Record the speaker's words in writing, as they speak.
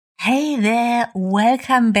Hey there,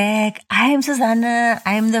 welcome back. I'm Susanne.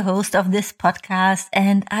 I'm the host of this podcast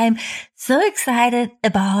and I'm so excited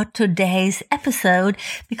about today's episode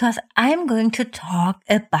because I'm going to talk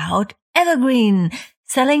about Evergreen,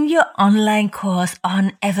 selling your online course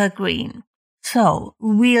on Evergreen. So,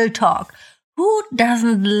 real talk. Who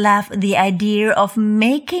doesn't love the idea of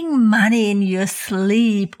making money in your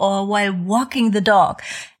sleep or while walking the dog?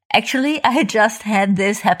 Actually, I just had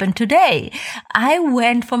this happen today. I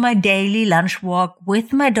went for my daily lunch walk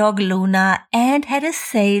with my dog Luna and had a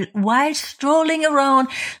sale while strolling around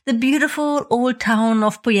the beautiful old town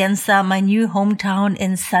of Pollença, my new hometown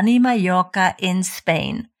in sunny Mallorca in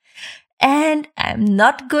Spain. And I'm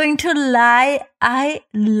not going to lie, I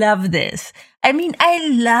love this. I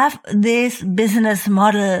love this business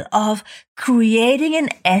model of creating an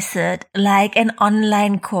asset like an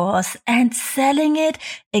online course and selling it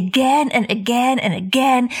again and again and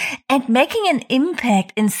again and making an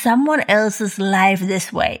impact in someone else's life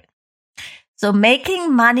this way. So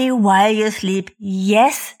making money while you sleep,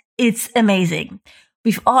 yes, it's amazing.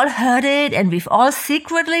 We've all heard it and we've all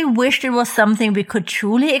secretly wished it was something we could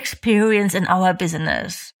truly experience in our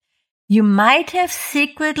business. You might have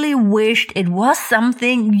secretly wished it was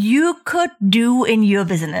something you could do in your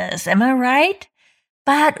business. Am I right?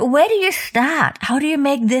 But where do you start? How do you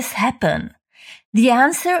make this happen? The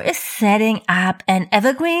answer is setting up an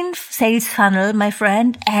evergreen sales funnel, my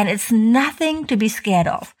friend, and it's nothing to be scared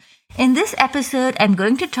of. In this episode, I'm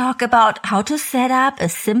going to talk about how to set up a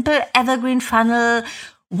simple evergreen funnel,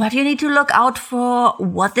 what you need to look out for,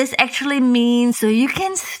 what this actually means, so you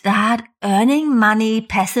can start earning money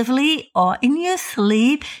passively or in your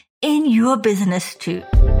sleep in your business too.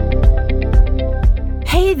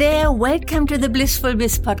 Hey there, welcome to the Blissful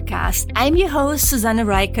Biz podcast. I'm your host, Susanne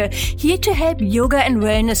Reiche, here to help yoga and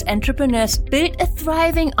wellness entrepreneurs build a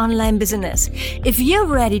thriving online business. If you're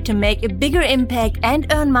ready to make a bigger impact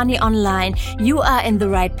and earn money online, you are in the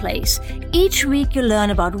right place. Each week you learn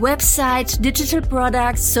about websites, digital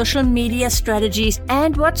products, social media strategies,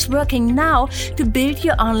 and what's working now to build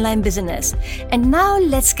your online business. And now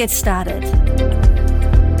let's get started.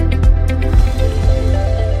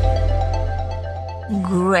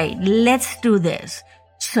 Great, let's do this.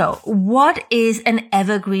 So, what is an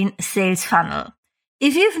evergreen sales funnel?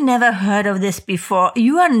 If you've never heard of this before,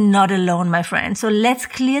 you are not alone, my friend. So let's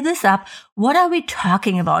clear this up. What are we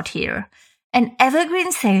talking about here? An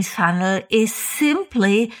evergreen sales funnel is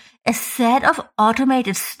simply a set of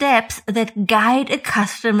automated steps that guide a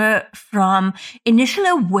customer from initial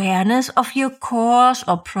awareness of your course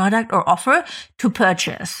or product or offer to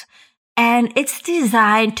purchase. And it's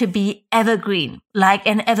designed to be evergreen, like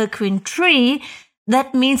an evergreen tree.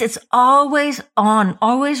 That means it's always on,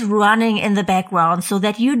 always running in the background so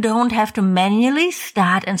that you don't have to manually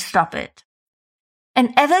start and stop it.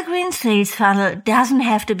 An evergreen sales funnel doesn't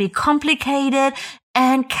have to be complicated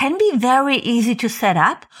and can be very easy to set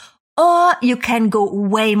up, or you can go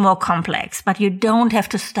way more complex, but you don't have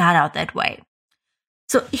to start out that way.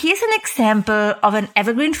 So here's an example of an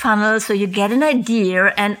evergreen funnel so you get an idea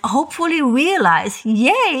and hopefully realize,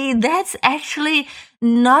 yay, that's actually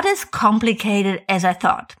not as complicated as I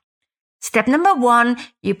thought. Step number 1,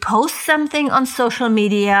 you post something on social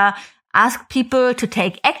media, ask people to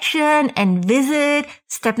take action and visit.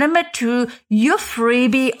 Step number 2, your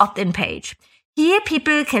freebie opt-in page. Here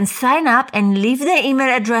people can sign up and leave their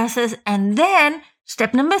email addresses, and then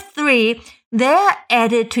step number 3, they're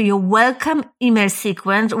added to your welcome email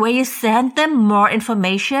sequence where you send them more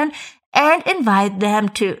information and invite them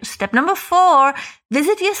to step number 4,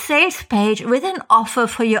 visit your sales page with an offer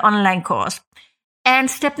for your online course.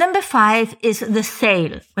 And step number 5 is the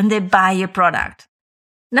sale when they buy your product.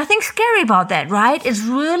 Nothing scary about that, right? It's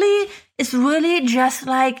really just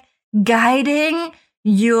like guiding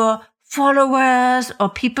your followers or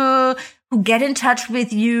people who get in touch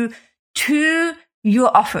with you to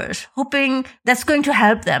your offers, hoping that's going to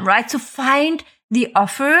help them, right? So find the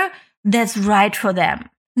offer that's right for them.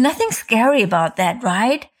 Nothing scary about that,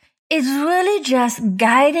 right? It's really just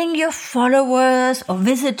guiding your followers or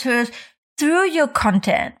visitors through your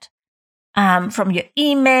content, from your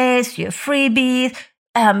emails, your freebies,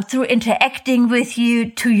 through interacting with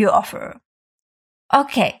you to your offer.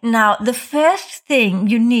 Okay, now the first thing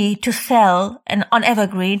you need to sell on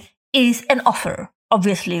Evergreen is an offer.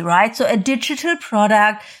 Obviously, right? So a digital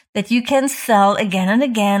product that you can sell again and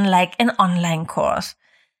again, like an online course.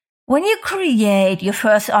 When you create your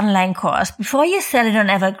first online course, before you sell it on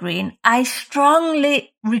Evergreen, I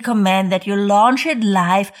strongly recommend that you launch it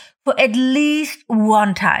live for at least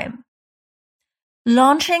one time.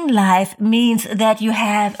 Launching live means that you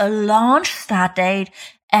have a launch start date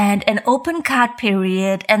and an open cart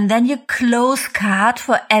period, and then you close cart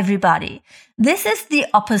for everybody. This is the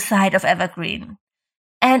opposite of Evergreen.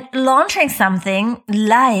 And launching something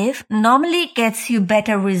live normally gets you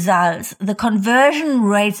better results. The conversion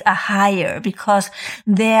rates are higher because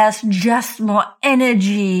there's just more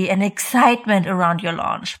energy and excitement around your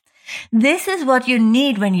launch. This is what you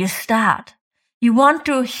need when you start. You want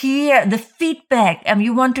to hear the feedback, and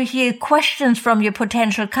you want to hear questions from your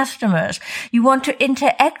potential customers. You want to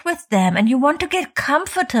interact with them, and you want to get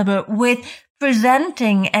comfortable with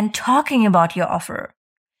presenting and talking about your offer.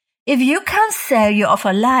 If you can't sell your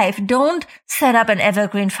offer live, don't set up an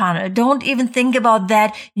evergreen funnel. Don't even think about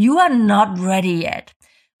that. You are not ready yet.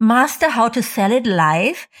 Master how to sell it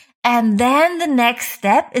live, and then the next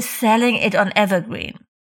step is selling it on Evergreen.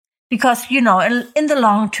 Because, in the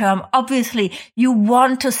long term, obviously, you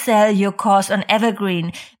want to sell your course on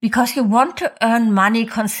Evergreen because you want to earn money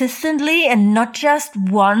consistently and not just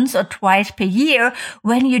once or twice per year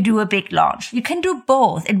when you do a big launch. You can do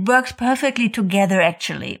both. It works perfectly together,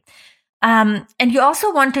 actually. And you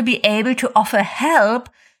also want to be able to offer help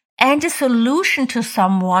and a solution to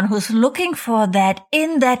someone who's looking for that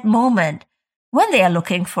in that moment when they are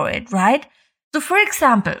looking for it, right? So for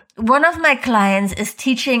example, one of my clients is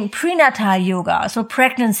teaching prenatal yoga, so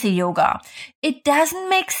pregnancy yoga. It doesn't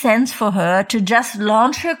make sense for her to just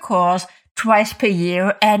launch her course twice per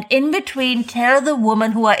year and in between tell the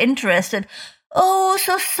women who are interested, "Oh,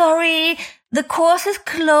 so sorry, the course is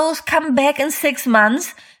closed, come back in 6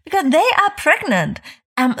 months," because they are pregnant.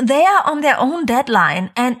 They are on their own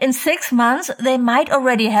deadline, and in 6 months, they might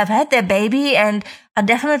already have had their baby and are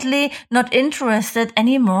definitely not interested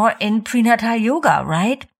anymore in prenatal yoga,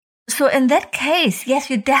 right? So in that case,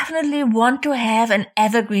 yes, you definitely want to have an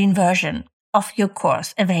evergreen version of your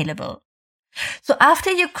course available. So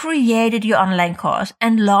after you created your online course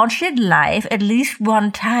and launched it live at least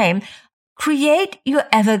one time, create your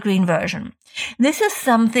evergreen version. This is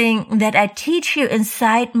something that I teach you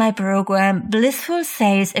inside my program, Blissful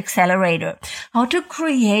Sales Accelerator. How to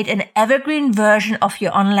create an evergreen version of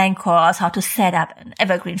your online course, how to set up an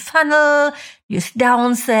evergreen funnel, use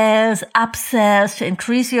downsells, upsells to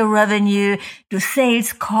increase your revenue, do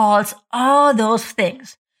sales calls, all those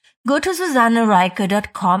things. Go to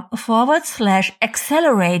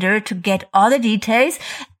susannereike.com/accelerator to get all the details,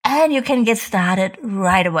 and you can get started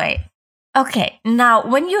right away. Okay, now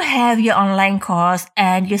when you have your online course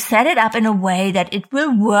and you set it up in a way that it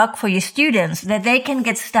will work for your students, that they can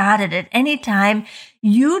get started at any time,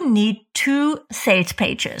 you need 2 sales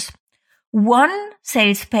pages. One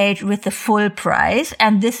sales page with the full price,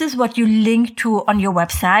 and this is what you link to on your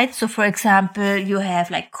website. So for example, you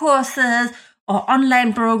have like courses or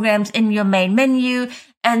online programs in your main menu,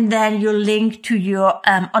 and then you link to your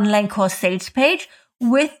online course sales page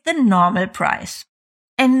with the normal price.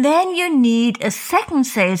 And then you need a second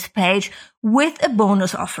sales page with a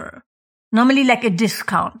bonus offer. Normally like a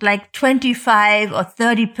discount, like 25 or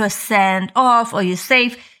 30% off, or you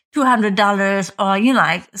save $200, or,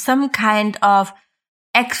 like some kind of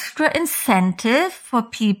extra incentive for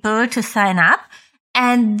people to sign up.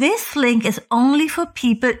 And this link is only for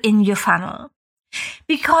people in your funnel.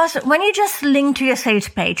 Because when you just link to your sales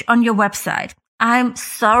page on your website, I'm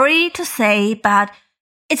sorry to say, but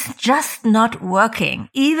it's just not working,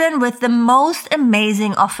 even with the most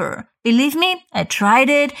amazing offer. Believe me, I tried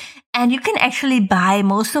it, and you can actually buy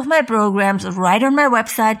most of my programs right on my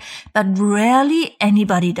website, but rarely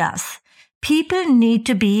anybody does. People need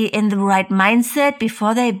to be in the right mindset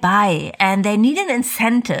before they buy, and they need an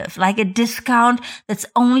incentive, like a discount that's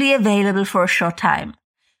only available for a short time.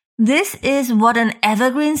 This is what an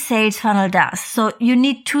evergreen sales funnel does. So you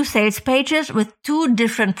need 2 sales pages with 2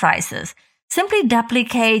 different prices. Simply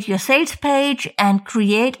duplicate your sales page and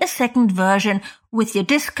create a second version with your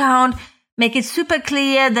discount. Make it super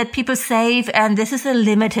clear that people save, and this is a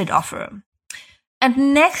limited offer.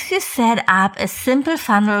 And next you set up a simple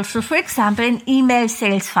funnel. So for example, an email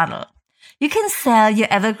sales funnel. You can sell your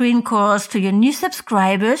evergreen course to your new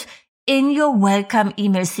subscribers in your welcome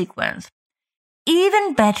email sequence.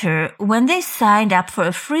 Even better, when they signed up for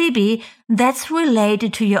a freebie that's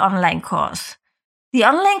related to your online course. The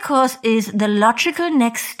online course is the logical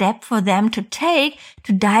next step for them to take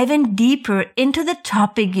to dive in deeper into the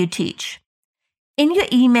topic you teach. In your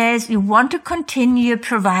emails, you want to continue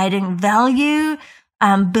providing value,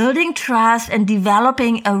 building trust, and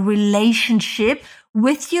developing a relationship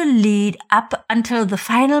with your lead up until the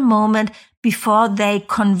final moment before they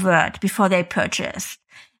convert, before they purchase.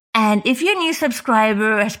 And if your new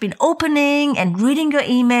subscriber has been opening and reading your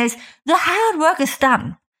emails, the hard work is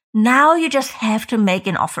done. Now you just have to make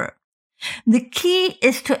an offer. The key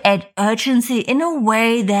is to add urgency in a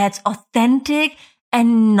way that's authentic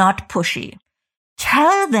and not pushy.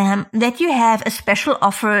 Tell them that you have a special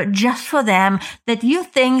offer just for them that you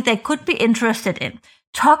think they could be interested in.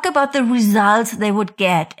 Talk about the results they would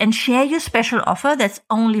get and share your special offer that's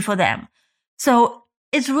only for them. So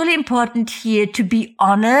it's really important here to be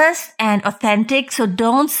honest and authentic. So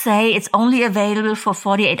don't say it's only available for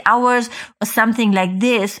 48 hours or something like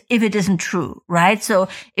this if it isn't true, right? So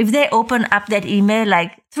if they open up that email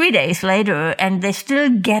like 3 days later and they still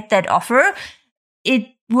get that offer, it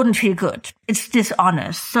wouldn't feel good. It's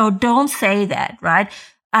dishonest. So don't say that, right?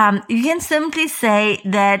 You can simply say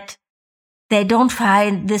that they don't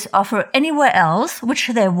find this offer anywhere else, which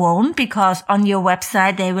they won't, because on your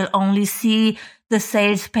website, they will only see the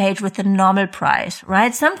sales page with the normal price,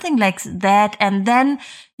 right? Something like that. And then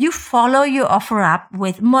you follow your offer up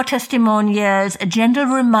with more testimonials, a gentle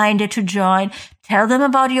reminder to join, tell them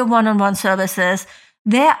about your one-on-one services.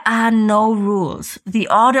 There are no rules. The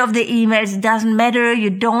order of the emails doesn't matter. You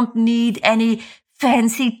don't need any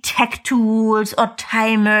fancy tech tools or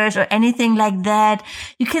timers or anything like that.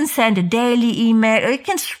 You can send a daily email or you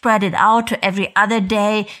can spread it out to every other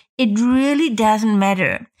day. It really doesn't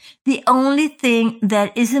matter. The only thing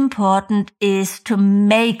that is important is to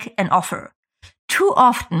make an offer. Too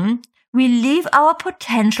often, we leave our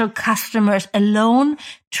potential customers alone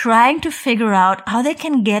trying to figure out how they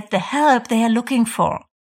can get the help they are looking for.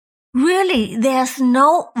 Really, there's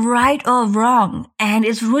no right or wrong, and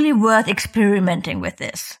it's really worth experimenting with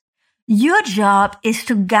this. Your job is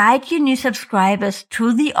to guide your new subscribers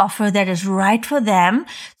to the offer that is right for them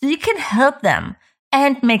so you can help them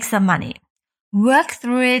and make some money. Work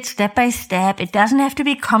through it step by step. It doesn't have to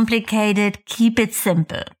be complicated. Keep it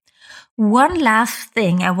simple. One last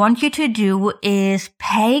thing I want you to do is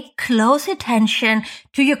pay close attention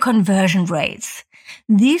to your conversion rates.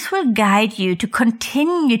 These will guide you to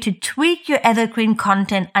continue to tweak your evergreen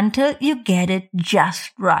content until you get it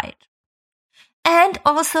just right. And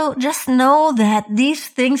also just know that these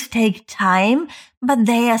things take time, but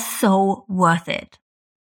they are so worth it.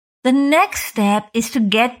 The next step is to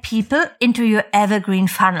get people into your evergreen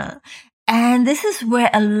funnel. And this is where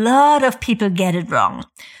a lot of people get it wrong.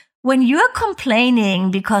 When you're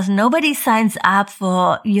complaining because nobody signs up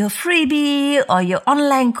for your freebie or your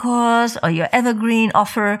online course or your evergreen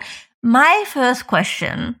offer, my first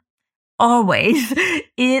question always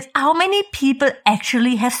is how many people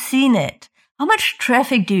actually have seen it? How much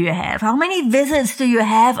traffic do you have? How many visits do you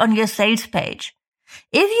have on your sales page?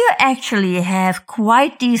 If you actually have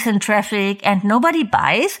quite decent traffic and nobody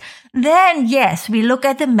buys, then yes, we look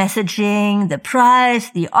at the messaging, the price,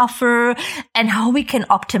 the offer, and how we can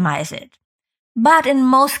optimize it. But in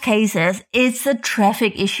most cases, it's a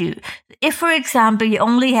traffic issue. If, for example, you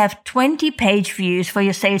only have 20 page views for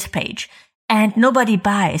your sales page and nobody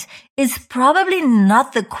buys, it's probably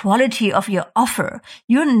not the quality of your offer.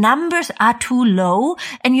 Your numbers are too low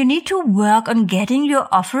and you need to work on getting your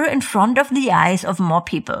offer in front of the eyes of more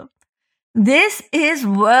people. This is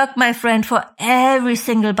work, my friend, for every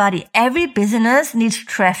single body. Every business needs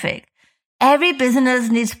traffic. Every business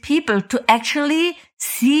needs people to actually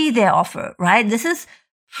see their offer, right? This is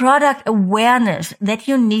product awareness that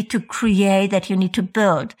you need to create, that you need to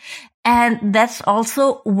build. And that's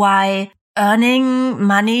also why earning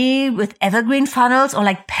money with evergreen funnels or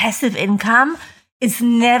like passive income is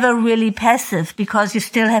never really passive because you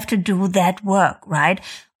still have to do that work, right?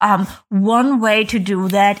 One way to do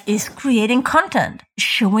that is creating content,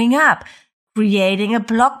 showing up, creating a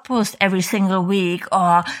blog post every single week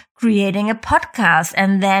or creating a podcast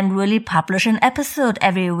and then really publish an episode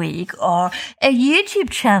every week or a YouTube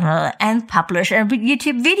channel and publish a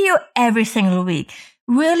YouTube video every single week.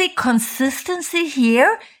 Really consistency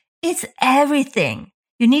here. It's everything.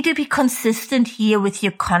 You need to be consistent here with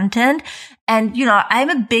your content. And, I'm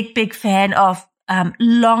a big fan of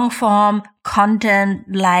long form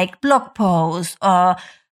content like blog posts or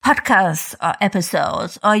podcasts or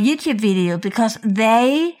episodes or YouTube video because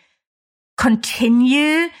they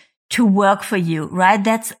continue to work for you, right?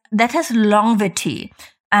 That has longevity.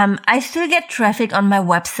 I still get traffic on my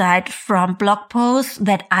website from blog posts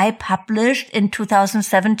that I published in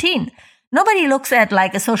 2017. Nobody looks at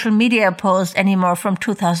like a social media post anymore from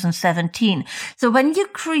 2017. So when you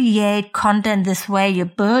create content this way, you're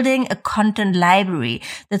building a content library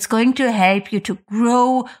that's going to help you to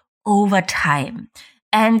grow over time.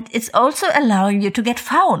 And it's also allowing you to get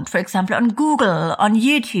found, for example, on Google, on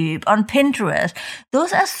YouTube, on Pinterest.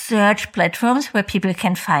 Those are search platforms where people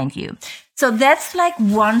can find you. So that's like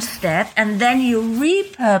one step. And then you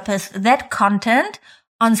repurpose that content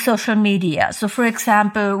on social media. So for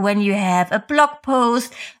example, when you have a blog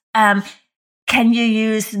post Can you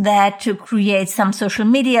use that to create some social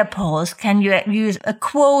media posts? Can you use a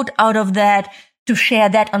quote out of that to share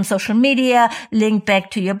that on social media, link back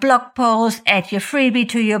to your blog post, add your freebie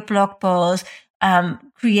to your blog post,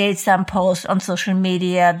 create some posts on social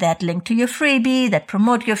media that link to your freebie, that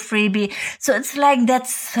promote your freebie. So it's like that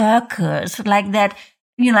circus, like that,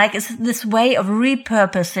 like it's this way of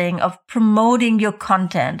repurposing, of promoting your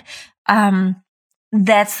content.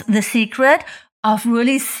 That's the secret of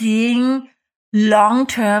really seeing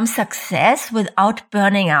long-term success without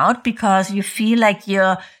burning out, because you feel like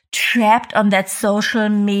you're trapped on that social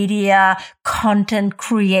media content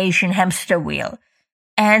creation hamster wheel.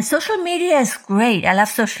 And social media is great. I love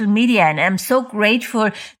social media, and I'm so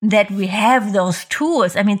grateful that we have those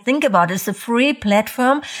tools. I mean, think about it. It's a free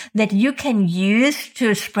platform that you can use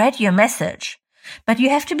to spread your message. But you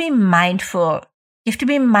have to be mindful. You have to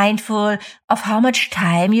be mindful of how much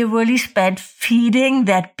time you really spend feeding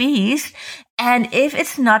that beast. And if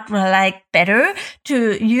it's not better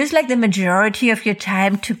to use the majority of your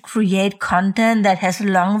time to create content that has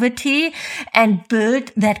longevity and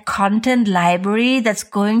build that content library that's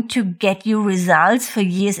going to get you results for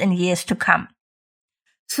years and years to come.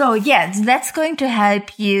 So yes, that's going to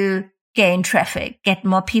help you gain traffic, get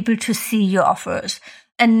more people to see your offers.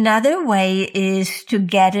 Another way is to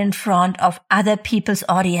get in front of other people's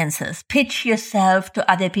audiences. Pitch yourself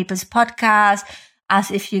to other people's podcasts,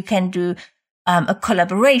 as if you can do a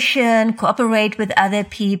collaboration, cooperate with other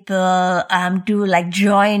people, do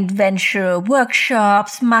joint venture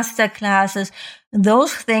workshops, masterclasses.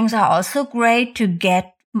 Those things are also great to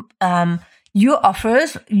get your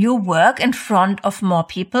offers, your work in front of more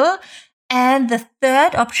people. And the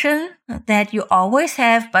third option that you always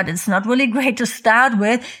have, but it's not really great to start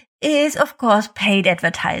with, is, of course, paid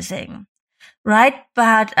advertising, right?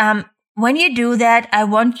 But when you do that, I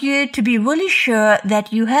want you to be really sure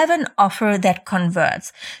that you have an offer that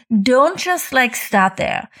converts. Don't just start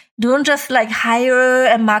there. Don't just hire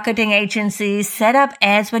a marketing agency, set up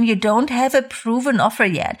ads when you don't have a proven offer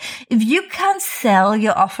yet. If you can't sell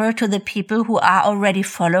your offer to the people who are already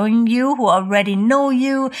following you, who already know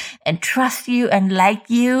you and trust you and like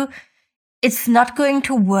you, it's not going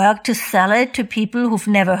to work to sell it to people who've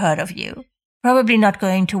never heard of you. Probably not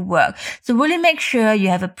going to work. So really make sure you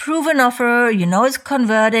have a proven offer, it's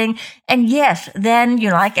converting. And yes, then,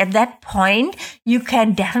 at that point, you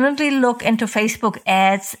can definitely look into Facebook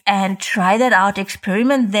ads and try that out,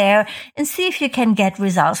 experiment there, and see if you can get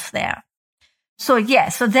results there. So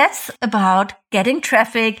that's about getting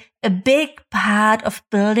traffic, a big part of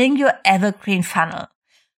building your evergreen funnel.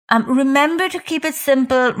 Remember to keep it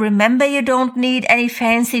simple. Remember, you don't need any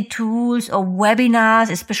fancy tools or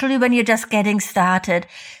webinars, especially when you're just getting started.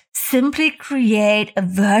 Simply create a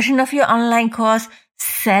version of your online course,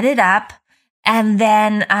 set it up, and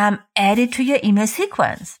then add it to your email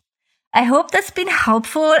sequence. I hope that's been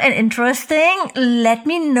helpful and interesting. Let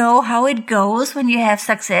me know how it goes when you have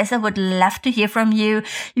success. I would love to hear from you.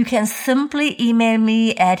 You can simply email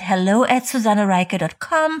me at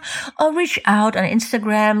hello@susannereiche.com or reach out on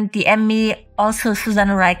Instagram, DM me, also Susanne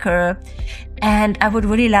Reiche. And I would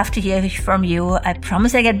really love to hear from you. I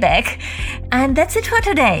promise I get back. And that's it for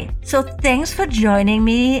today. So thanks for joining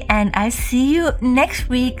me, and I'll see you next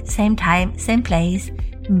week, same time, same place.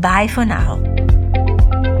 Bye for now.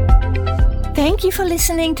 Thank you for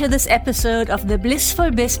listening to this episode of the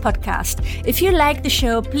Blissful Biz podcast. If you like the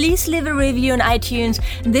show, please leave a review on iTunes.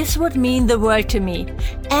 This would mean the world to me.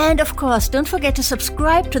 And of course, don't forget to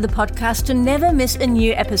subscribe to the podcast to never miss a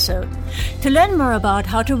new episode. To learn more about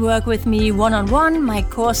how to work with me one-on-one, my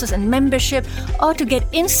courses and membership, or to get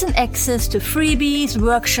instant access to freebies,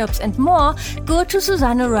 workshops, and more, go to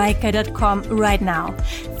susannereiche.com right now.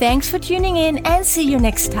 Thanks for tuning in, and see you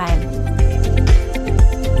next time.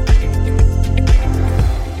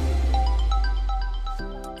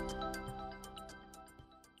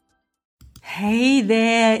 Hey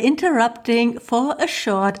there, interrupting for a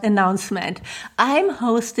short announcement. I'm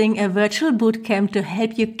hosting a virtual bootcamp to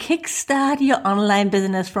help you kickstart your online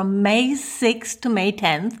business from May 6th to May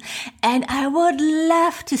 10th, and I would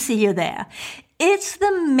love to see you there. It's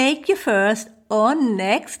the Make Your First or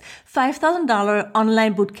Next $5,000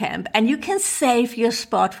 online bootcamp, and you can save your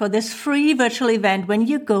spot for this free virtual event when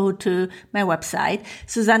you go to my website,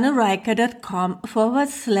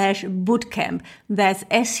 susannereiche.com/bootcamp. That's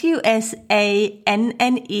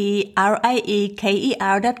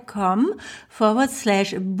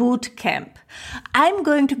SUSANNERIKER.com/bootcamp. I'm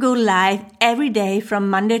going to go live every day from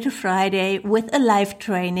Monday to Friday with a live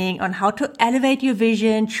training on how to elevate your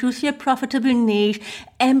vision, choose your profitable niche,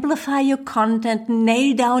 amplify your content,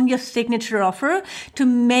 nail down your signature offer to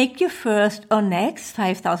make your first or next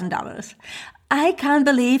 $5,000. I can't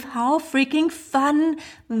believe how freaking fun,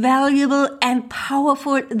 valuable, and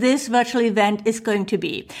powerful this virtual event is going to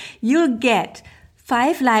be. You'll get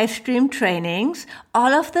 5 live stream trainings,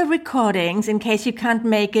 all of the recordings in case you can't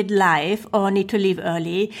make it live or need to leave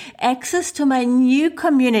early, access to my new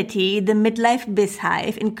community, the Midlife Biz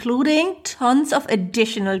Hive, including tons of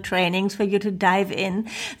additional trainings for you to dive in,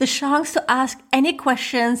 the chance to ask any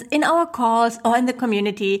questions in our calls or in the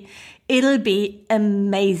community. It'll be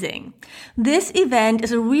amazing. This event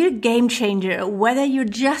is a real game changer, whether you're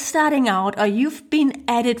just starting out or you've been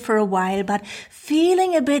at it for a while, but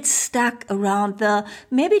feeling a bit stuck around the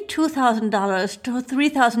maybe $2,000 to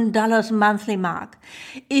 $3,000 monthly mark.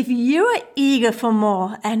 If you're eager for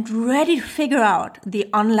more and ready to figure out the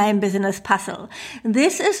online business puzzle,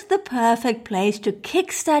 this is the perfect place to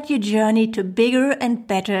kickstart your journey to bigger and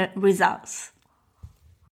better results.